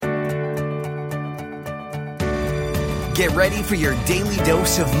Get ready for your daily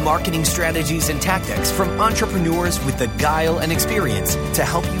dose of marketing strategies and tactics from entrepreneurs with the guile and experience to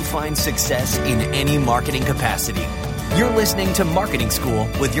help you find success in any marketing capacity. You're listening to Marketing School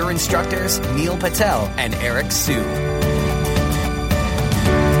with your instructors, Neil Patel and Eric Siu.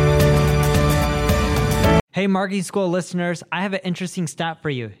 Hey, Marketing School listeners, I have an interesting stat for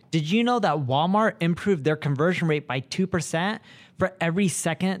you. Did you know that Walmart improved their conversion rate by 2% for every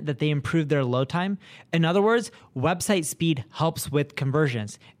second that they improved their load time? In other words, website speed helps with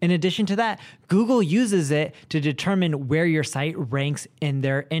conversions. In addition to that, Google uses it to determine where your site ranks in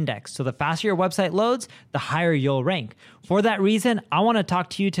their index. So the faster your website loads, the higher you'll rank. For that reason, I want to talk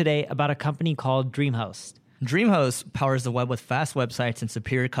to you today about a company called DreamHost. DreamHost powers the web with fast websites and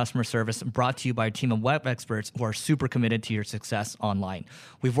superior customer service, brought to you by a team of web experts who are super committed to your success online.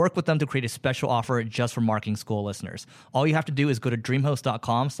 We've worked with them to create a special offer just for Marketing School listeners. All you have to do is go to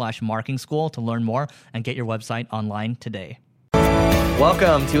dreamhost.com/marketing school to learn more and get your website online today.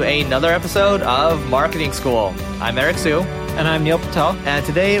 Welcome to another episode of Marketing School. I'm Eric Siu. And I'm Neil Patel. And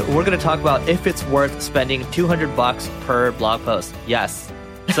today we're going to talk about if it's worth spending $200 per blog post. Yes.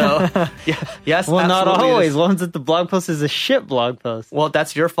 So, yes. Well, not always. One's that the blog post is a shit blog post. Well,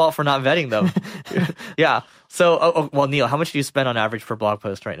 that's your fault for not vetting them. Yeah. So, well, Neil, how much do you spend on average per blog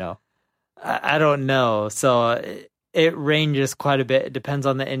post right now? I don't know. So it ranges quite a bit. It depends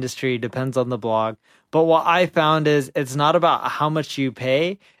on the industry, depends on the blog. But what I found is it's not about how much you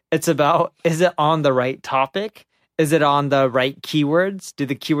pay. It's about, is it on the right topic? Is it on the right keywords? Do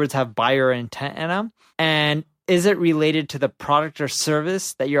the keywords have buyer intent in them? And is it related to the product or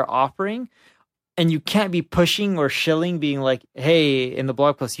service that you're offering? And you can't be pushing or shilling, being like, hey, in the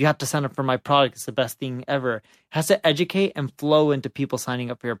blog post, you have to sign up for my product. It's the best thing ever. It has to educate and flow into people signing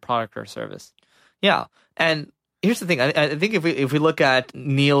up for your product or service. Yeah. And here's the thing. I think if we look at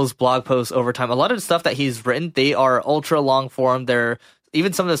Neil's blog posts over time, a lot of the stuff that he's written, they are ultra long form. They're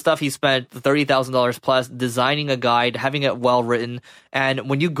even some of the stuff he spent $30,000 plus designing a guide, having it well written. And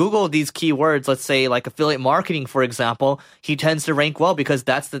when you Google these keywords, let's say like affiliate marketing, for example, he tends to rank well because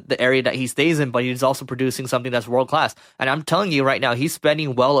that's the area that he stays in, but he's also producing something that's world class. And I'm telling you right now, he's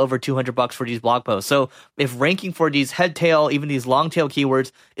spending well over $200 for these blog posts. So if ranking for these head tail, even these long tail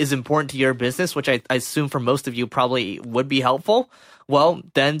keywords is important to your business, which I assume for most of you probably would be helpful, well,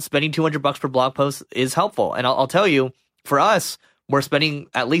 then spending $200 per blog post is helpful. And I'll tell you, for us, we're spending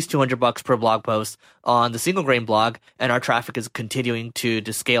at least $200 per blog post on the Single Grain blog, and our traffic is continuing to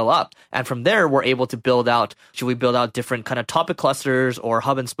scale up. And from there, we're able to build out, should we build out different kind of topic clusters or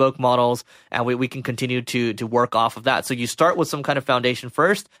hub and spoke models, and we can continue to work off of that. So you start with some kind of foundation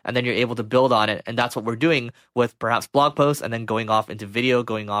first, and then you're able to build on it. And that's what we're doing with perhaps blog posts, and then going off into video,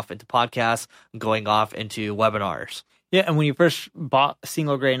 going off into podcasts, going off into webinars. Yeah, and when you first bought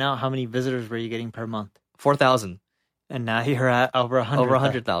Single Grain out, how many visitors were you getting per month? 4,000. And now you're at over 100,000. Over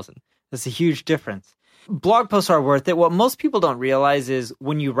 100,000. That's a huge difference. Blog posts are worth it. What most people don't realize is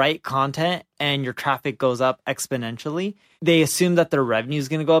when you write content and your traffic goes up exponentially, they assume that their revenue is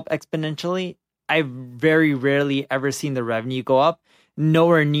going to go up exponentially. I've very rarely ever seen the revenue go up,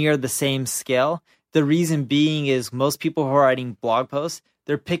 nowhere near the same scale. The reason being is most people who are writing blog posts,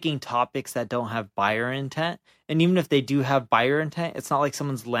 they're picking topics that don't have buyer intent. And even if they do have buyer intent, it's not like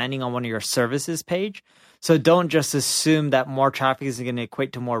someone's landing on one of your services page. So don't just assume that more traffic is going to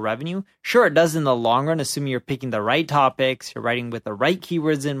equate to more revenue. Sure, it does in the long run, assuming you're picking the right topics, you're writing with the right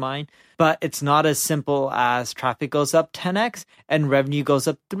keywords in mind, but it's not as simple as traffic goes up 10x and revenue goes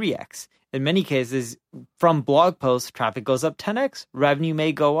up 3x. In many cases, from blog posts, traffic goes up 10x, revenue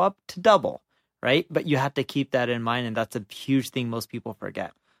may go up to double, right? But you have to keep that in mind, and that's a huge thing most people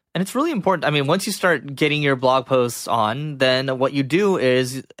forget. And it's really important. I mean, once you start getting your blog posts on, then what you do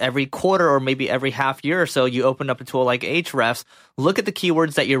is every quarter or maybe every half year or so, you open up a tool like Ahrefs, look at the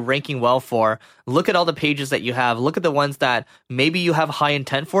keywords that you're ranking well for, look at all the pages that you have, look at the ones that maybe you have high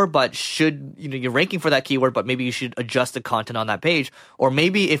intent for, but you're ranking for that keyword, but maybe you should adjust the content on that page. Or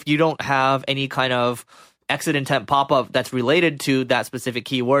maybe if you don't have any kind of exit intent pop-up that's related to that specific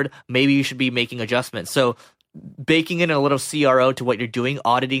keyword, maybe you should be making adjustments. So baking in a little CRO to what you're doing,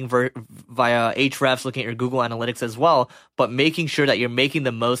 auditing via Ahrefs, looking at your Google Analytics as well, but making sure that you're making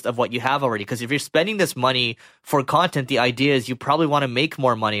the most of what you have already. Because if you're spending this money for content, the idea is you probably want to make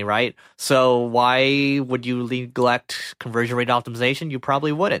more money, right? So why would you neglect conversion rate optimization? You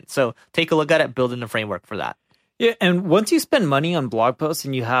probably wouldn't. So take a look at it, build in a framework for that. Yeah, and once you spend money on blog posts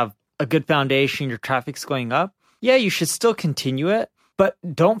and you have a good foundation, your traffic's going up, yeah, you should still continue it. But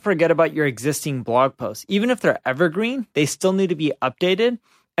don't forget about your existing blog posts. Even if they're evergreen, they still need to be updated.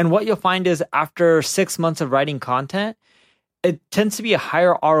 And what you'll find is after 6 months of writing content, it tends to be a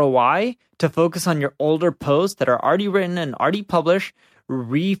higher ROI to focus on your older posts that are already written and already published,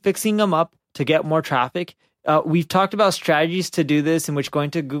 refixing them up to get more traffic. We've talked about strategies to do this, in which going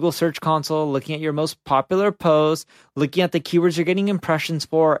to Google Search Console, looking at your most popular posts, looking at the keywords you're getting impressions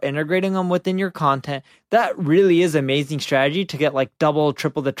for, integrating them within your content. That really is an amazing strategy to get like double,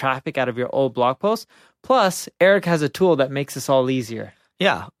 triple the traffic out of your old blog posts. Plus, Eric has a tool that makes this all easier.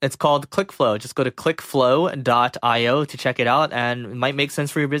 Yeah, it's called ClickFlow. Just go to clickflow.io to check it out, and it might make sense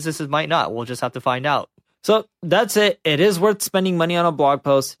for your business, it might not. We'll just have to find out. So that's it. It is worth spending money on a blog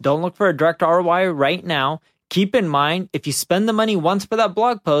post. Don't look for a direct ROI right now. Keep in mind, if you spend the money once for that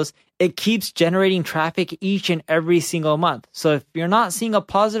blog post, it keeps generating traffic each and every single month. So if you're not seeing a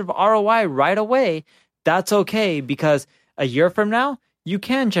positive ROI right away, that's okay, because a year from now, you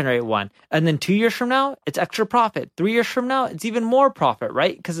can generate one. And then 2 years from now, it's extra profit. 3 years from now, it's even more profit,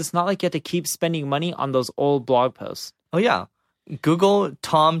 right? Because it's not like you have to keep spending money on those old blog posts. Oh, yeah. Google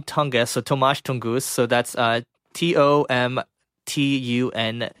Tom Tungus, so Tomasz Tungus. So that's TOMTUNGUZ.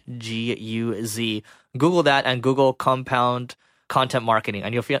 Google that and Google Compound Content Marketing,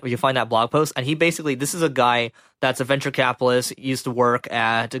 and you'll find that blog post. And he basically, this is a guy that's a venture capitalist, used to work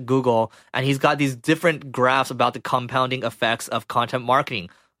at Google, and he's got these different graphs about the compounding effects of content marketing,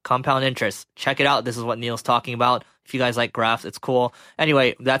 compound interest. Check it out. This is what Neil's talking about. If you guys like graphs, it's cool.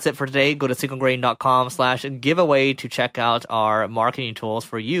 Anyway, that's it for today. Go to thinkandgrowing.com/giveaway to check out our marketing tools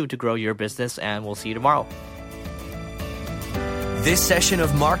for you to grow your business, and we'll see you tomorrow. This session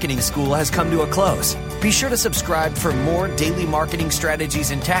of Marketing School has come to a close. Be sure to subscribe for more daily marketing strategies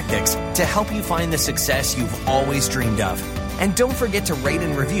and tactics to help you find the success you've always dreamed of. And don't forget to rate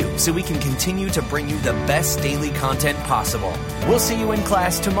and review so we can continue to bring you the best daily content possible. We'll see you in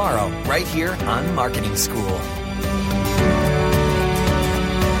class tomorrow, right here on Marketing School.